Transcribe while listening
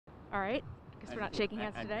All right. Guess we're not shaking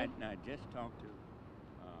hands today. I just talked to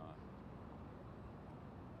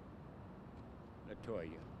Latoya,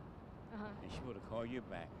 and she will call you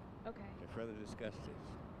back Okay. to further discuss this.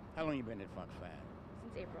 How long you been at Fox 5?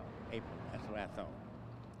 Since April. April. That's what I thought.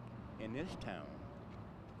 In this town,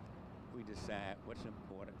 we decide what's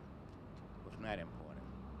important, what's not important,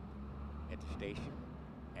 at the station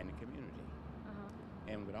and the community.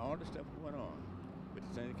 And with all the stuff going on, with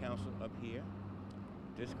the city council up here,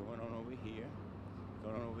 this going on over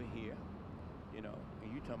here, you know,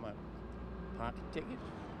 and you talking about parking tickets,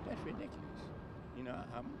 that's ridiculous. You know,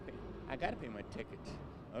 I gotta pay my tickets,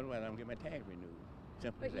 otherwise I'm gonna get my tag renewed.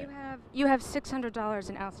 Simple as that. But you have $600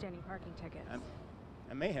 in outstanding parking tickets.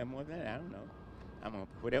 I may have more than that, I don't know. I'm gonna,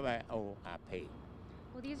 whatever I owe, I pay.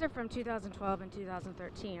 Well, these are from 2012 and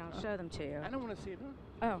 2013. I'll show them to you. I don't want to see them.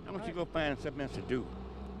 Oh. I want you to go find something else to do.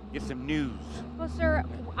 Get some news. Well, sir,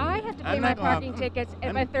 I have to pay my parking tickets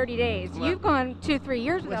by 30 days. You've gone 2-3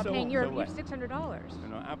 years without paying your $600. You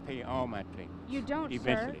know, I pay all my tickets. You don't,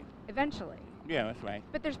 eventually. Sir. Eventually. Yeah, that's right.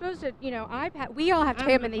 But they're supposed to, you know, we all have to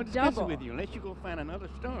pay them and they double. With you, unless you go find another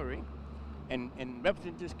story and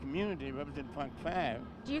represent this community, represent Fox 5.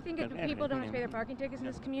 Do you think if people don't have to pay their parking tickets in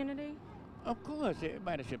this community? Of course,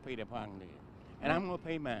 everybody should pay their parking ticket. And I'm going to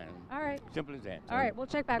pay mine. All right. Simple as that. All right, we'll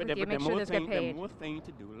check back with you, make sure those get paid. There's more things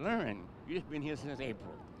to do. Learn. You've just been here since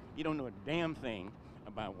April. You don't know a damn thing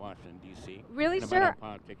about Washington, D.C. Really, sir?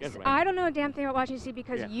 That's right. I don't know a damn thing about Washington, D.C.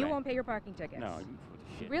 because you right. won't pay your parking tickets. No, you full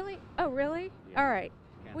of shit. Really? Oh, really? Yeah. All right.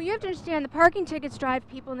 Well, you have to understand the parking tickets drive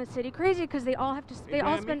people in the city crazy because they all have to. They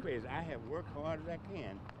all spend. Crazy. I have worked hard as I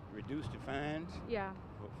can, reduce the fines. Yeah.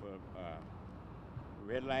 For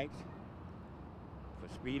red lights, for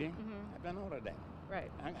speeding. I've done all of that. Right.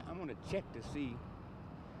 I'm going to check to see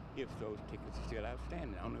if those tickets are still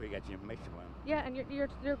outstanding. I don't know if you got your information on them. Yeah, and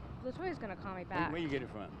Latoya's going to call me back. Where you get it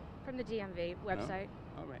from? From the DMV website.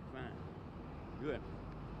 No? All right, fine. Good.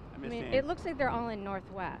 I mean, it looks like they're all in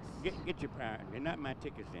Northwest. Get your prior. They're not my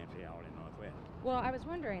ticket stamps. They're all in Northwest. Well, I was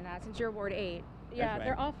wondering that since you're Ward 8. Yeah, right.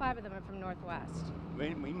 they're all 5 of them are from Northwest. Well,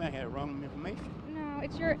 you might have wrong information. No,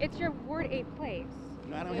 it's your Ward 8 place.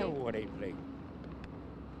 No, I don't have a Ward 8 plate.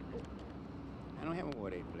 I don't have a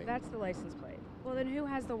Ward 8 plate. That's the license plate. Well, then who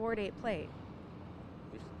has the Ward 8 plate?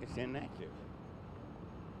 It's inactive.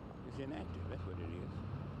 It's inactive. That's what it is.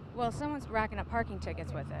 Well, someone's racking up parking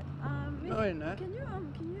tickets with it. No, it's not. Can you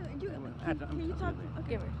talk?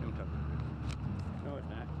 Okay. Let me talk. No, it's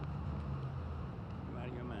not. You're out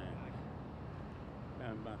of your mind.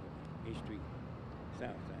 Down about 8th Street, South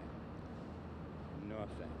Side, North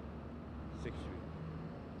Side, 6th Street,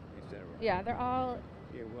 etc. Yeah, they're all.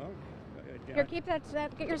 Yeah, well. Here, keep that.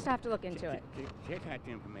 Get your staff to look into it. Check out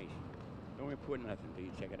the information. Don't report nothing until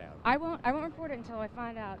you check it out. I won't report it until I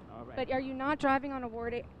find out. All right. But are you not driving on a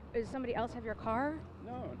Ward 8? Does somebody else have your car?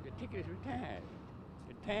 No, the ticket is retired.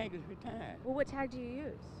 The tag is retired. Well, what tag do you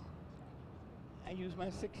use? I use my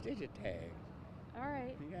 6-digit tag. All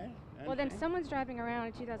right. You got it? Well, then someone's driving around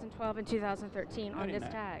in 2012 and 2013 on this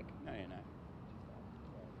tag. No, you're not.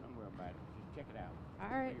 Don't worry about it. Just check it out.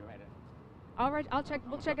 All right. You're right. All right. I'll check.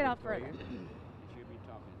 We'll check it out further. She'll be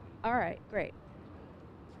talking to you. All right. Great.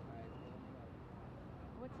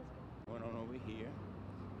 What's this? Going on over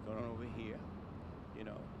here, you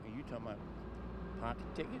know, and you talking about parking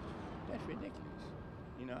tickets? That's ridiculous.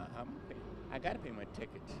 You know, I got to pay my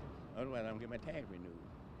tickets, otherwise I'm gonna get my tag renewed.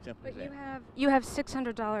 Simple as that. But you have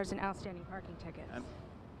 $600 in outstanding parking tickets.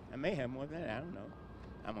 I may have more than that. I don't know.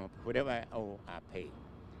 I'm gonna, whatever I owe, I pay.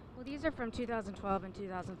 Well, these are from 2012 and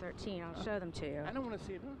 2013. I'll show them to you. I don't want to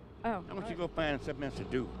see them. Oh. I want you to go find something else to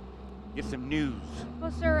do. Get some news.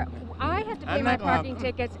 Well, sir, I have to pay my parking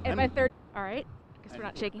tickets by 30. All right. Guess we're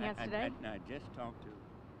not shaking hands today. I just talked to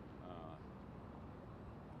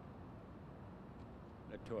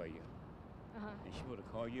Latoya, and she will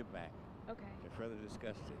call you back. Okay. To further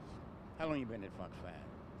discuss this. How long you been at Fox 5?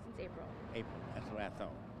 Since April. April. That's what I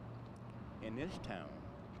thought. In this town,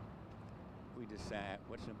 we decide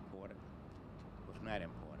what's important, what's not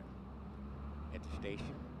important, at the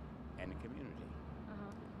station and the community.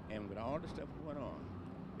 And with all the stuff going on,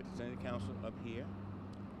 with the city council up here,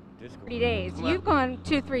 30 days. You've gone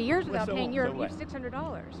 2-3 years without paying your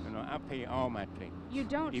 $600. You know, I pay all my things. You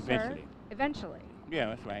don't, eventually. Sir. Eventually. Yeah,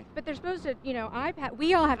 that's right. But they're supposed to, you know,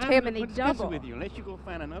 we all have to pay them and they double. With you, unless you go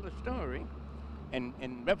find another story and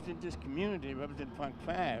represent this community, represent Fox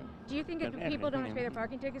 5. Do you think if people don't have to pay their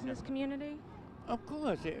parking tickets in this community? Of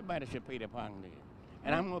course, everybody should pay their parking ticket.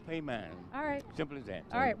 And I'm going to pay mine. All right. Simple as that.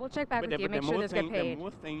 All right, we'll check back with you, make sure those get paid. There's more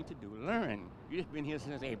things to do. Learn. You've just been here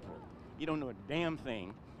since April. You don't know a damn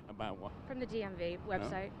thing about what. From the DMV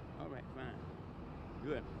website. All right, fine.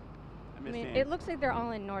 Good. I'm I just mean, saying, it looks like they're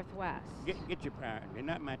all in Northwest. get your prior. They're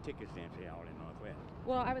not my ticket stamps. They're all in Northwest.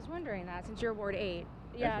 Well, I was wondering that since you're Ward 8.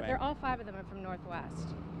 Yeah, right. they're all 5 of them are from Northwest.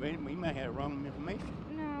 We might have wrong information.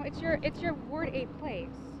 No, it's your Ward 8 place.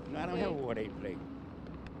 No, I don't have a Ward 8 plate.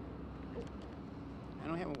 I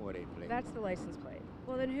don't have a Ward 8 plate. That's the license plate.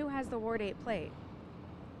 Well, then who has the Ward 8 plate?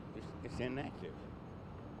 It's inactive.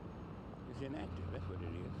 It's inactive. That's what it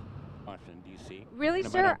is. Washington, D.C. Really,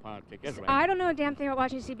 Nobody sir? have politics. That's right. I don't know a damn thing about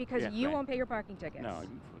Washington, D.C. because Yes, you right. won't pay your parking tickets. No, you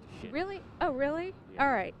full of shit. Really? Oh, really? Yeah.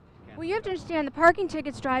 All right. Can't Well, you have to stop. understand the parking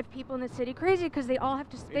tickets drive people in the city crazy because they all have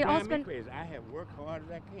to. They They all drive me spend. crazy. I have worked hard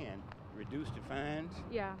as I can, reduce the fines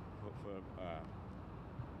Yeah. for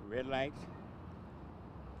red lights,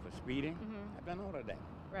 for speeding. Mhm. I've done all of that.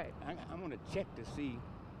 Right. I'm going to check to see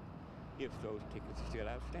if those tickets are still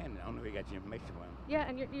outstanding. I don't know if you got your information from. Yeah,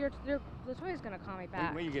 and your Latoya's gonna call me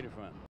back. Where you get it from?